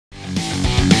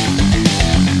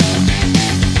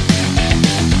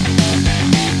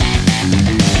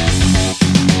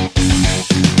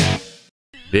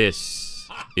This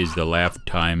is the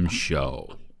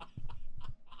LaughTimeShow.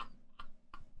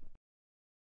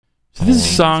 So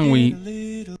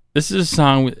this is a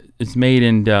song it's made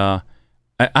in I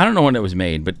don't know when it was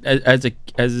made, but as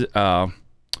a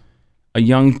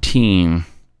young teen,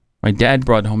 my dad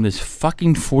brought home this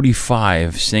fucking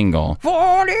 45 single.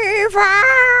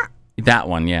 45. That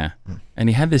one, yeah. And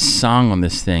he had this song on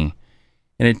this thing,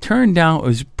 and it turned out it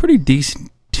was a pretty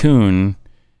decent tune.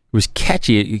 It was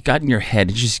catchy. It got in your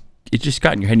head. It just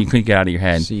got in your head and you couldn't get out of your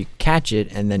head. So you catch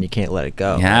it and then you can't let it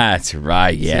go. Yeah, that's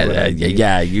right. Yeah,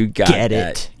 you got get that.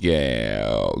 it.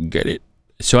 Yeah, get it.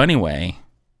 So anyway,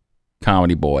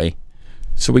 comedy boy.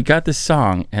 So we got this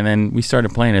song and then we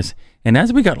started playing this. And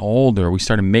as we got older, we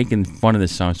started making fun of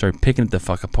this song, started picking it the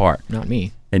fuck apart. Not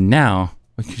me. And now,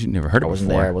 you never heard it before. I wasn't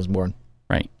there. I wasn't born.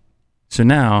 Right. So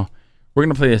now we're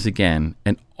going to play this again.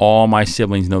 And all my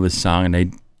siblings know this song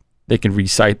and they can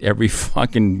recite every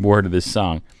fucking word of this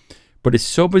song. But it's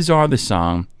so bizarre, the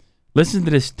song. Listen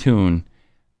to this tune.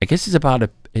 I guess it's about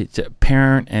it's a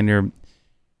parent and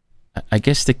I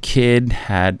guess the kid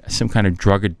had some kind of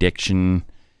drug addiction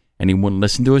and he wouldn't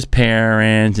listen to his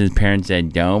parents. And his parents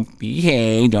said, don't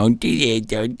behave, don't do this,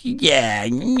 don't do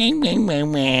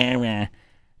that.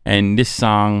 And this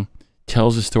song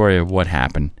tells the story of what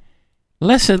happened.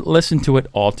 Let's listen to it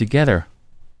all together,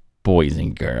 boys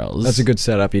and girls. That's a good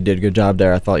setup. You did a good job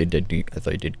there. I thought you did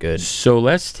good. So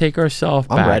let's take ourselves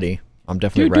back. I'm ready. I'm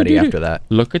definitely ready after that.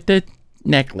 Look at the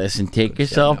necklace and take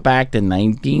yourself back to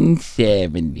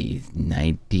 1970s.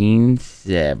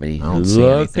 1970s.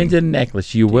 Look at the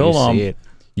necklace. You will.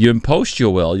 You in post.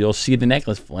 You'll see the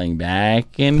necklace flying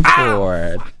back and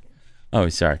forth. Oh,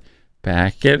 sorry.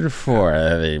 Back and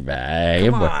forth. Back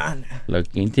and forth.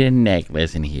 Look into the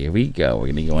necklace, and here we go. We're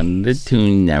gonna go into the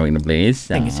tune now. We're gonna play this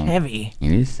song. It's heavy.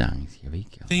 In his songs. Here we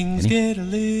go. Things get a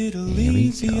little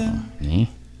easier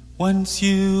once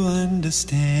you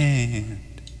understand.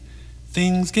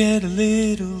 Things get a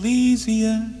little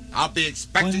easier. I'll be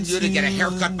expecting you to get a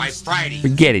haircut by Friday.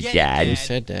 Forget it, Dad. You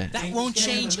said that. That won't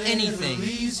change anything.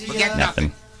 Forget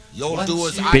nothing. You'll do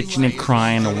as I Bitching and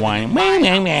crying and whining.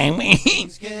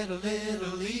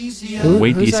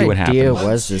 Wait till you see what happens. Whose idea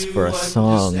was this for a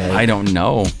song? Like, I don't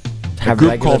know. Have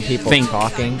group regular called people Think.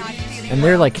 talking, and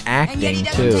they're like acting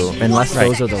too, unless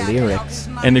those are the lyrics.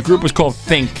 And the group was called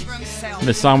Think. And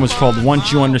the song was called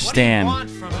Once You Understand.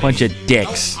 Bunch of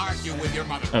dicks.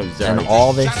 Oh, sorry. And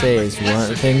all they say is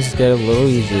things get a little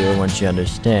easier once you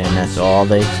understand. That's all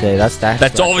they say.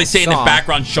 That's all they say in the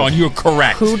background, Sean. You're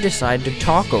correct. Who decided to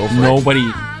talk over Nobody.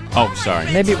 Oh,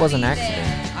 sorry. Maybe it was an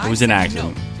accident. It was an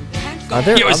accident. Are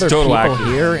there other people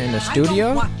accident. here in the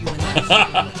studio?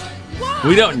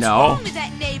 We don't know.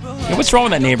 Yeah, what's wrong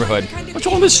with that neighborhood? What's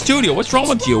wrong with the studio? What's wrong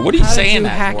with you? What are you saying that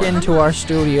hack for? into our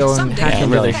studio and hack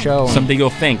into the show? Someday you'll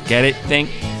think. Get it? Think.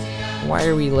 Why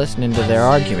are we listening to their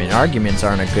argument? Arguments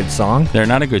aren't a good song. They're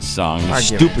not a good song. They're a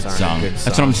stupid song. That's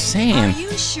what I'm saying.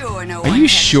 Are you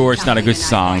sure it's not a good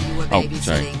song? Oh,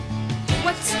 sorry.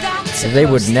 They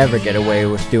would never get away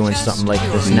with doing something like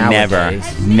this nowadays.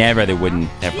 Never. They wouldn't.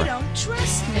 Ever. You don't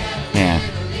trust me. Yeah.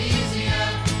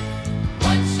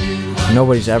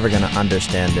 Nobody's ever gonna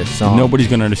understand this song. Nobody's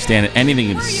gonna understand anything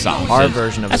in this song. Our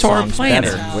version of the song's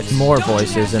better, with more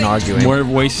voices and arguing. More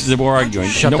voices and more arguing.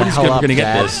 Nobody's ever gonna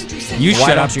get this. You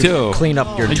shut up too. Clean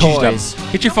up your toys.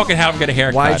 Get your fucking hat and get a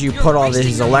haircut. Why'd you put all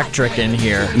this electric in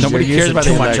here? Nobody cares about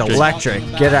too much electric.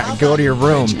 Get out. Go to your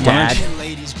room, Dad.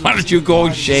 Why don't you go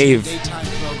shave?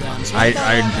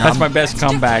 That's my best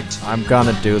comeback. I'm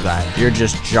gonna do that. You're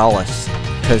just jealous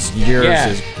because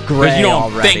yours is gray you don't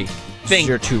already.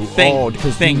 You're too old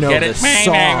because you know this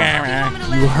song.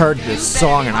 You heard this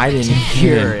song and I didn't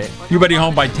hear it. You better be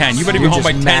home by 10. You better be home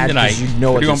by 10 tonight. You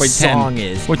know what the song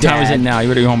is. What time is it now? You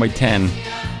better be home by 10.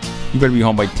 You better be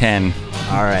home by 10.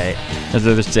 All right. That's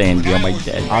what they're saying. Be home by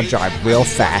 10. I'll drive real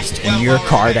fast in your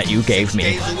car that you gave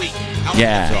me.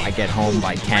 Yeah. So I get home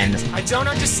by 10. I don't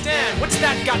understand. What's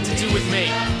that got to do with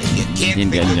me?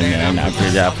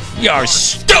 You're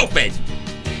stupid.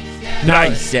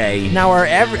 I say. Now, are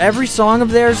every song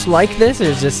of theirs like this, or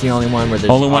is this the only one where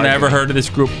there's only one I ever heard of this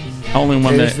group? Only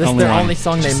one is this the only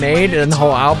song they made in the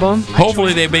whole album?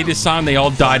 Hopefully they made this song. They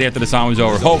all died after the song was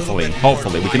over. Hopefully,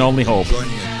 we can only hope.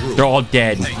 They're all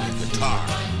dead.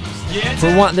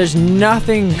 For one, there's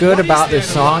nothing good about this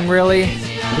song, really.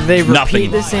 They repeat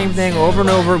the same thing over and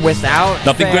over without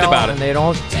nothing good about it, and they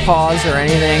don't pause or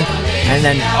anything, and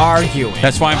then arguing.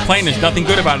 That's why I'm playing. There's nothing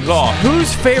good about it at all.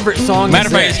 Whose favorite song Matter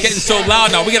is of fact, this? it's getting so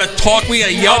loud now. We gotta talk. We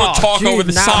gotta yell to talk over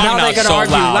the song now. Now they gotta so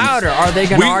argue loud. louder. Are they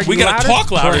gonna argue We gotta louder?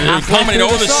 talk louder. Commenting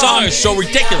over the song is so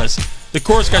ridiculous. The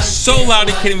chorus got so loud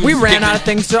it can't even. We ran out of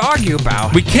things to argue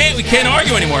about. We can't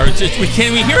argue anymore. It's just, we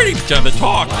can't even hear each other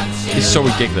talk. It's so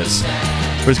ridiculous.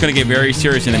 But it's going to get very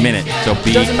serious in a minute. So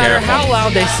be Doesn't matter careful. how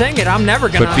loud they sing it. I'm never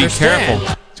going to understand.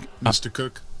 But be careful. Mr.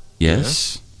 Cook?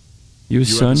 Yes. You You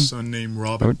son? have a son named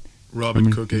Robert?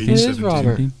 Robert Cook, age It is 17.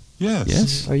 Robert. Yes.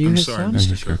 Yes. Are you I'm his sorry, son?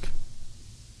 Mr. Cook.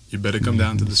 You better come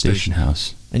down to the station.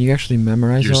 house. And you actually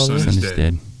memorize Your all son this? Son is is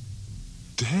dead.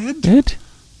 Dead? Dead?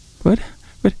 But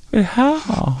how?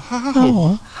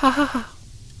 How?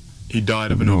 He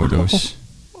died of an overdose.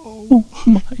 Oh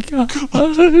my God.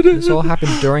 This all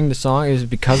happened during the song? Is it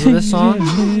because of this song?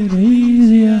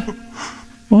 Easier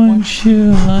once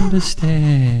you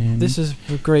understand. This is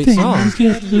a great song.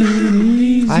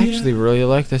 I actually really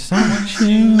like this song.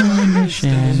 This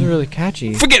is really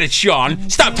catchy. Forget it, Sean.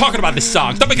 Stop talking about this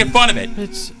song. Stop making fun of it.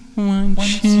 It's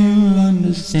Once you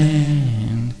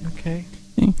understand. okay.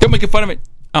 Don't make fun of it.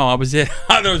 Oh, I was it.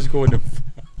 I thought I was going to.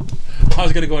 I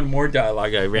was going to go in more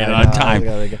dialogue. I ran out of time.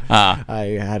 I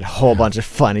had a whole bunch of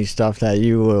funny stuff that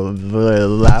you will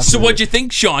laugh. So what'd you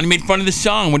think, Sean? You made fun of the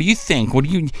song. What do you think? Are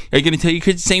you going to tell your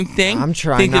kids the same thing? I'm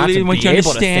trying think not to be want able you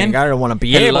to think. I don't want to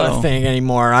be able Hello. to think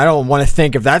anymore. I don't want to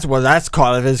think if that's what that's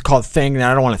called. If it's called thing, then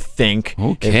I don't want to think.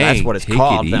 Okay, If that's what it's take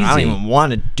called, it then I don't easy. even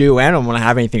want to do. I don't want to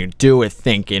have anything to do with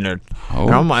thinking. Or I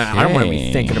don't want to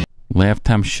be thinking.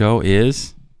 LaughTime Show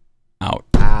is out.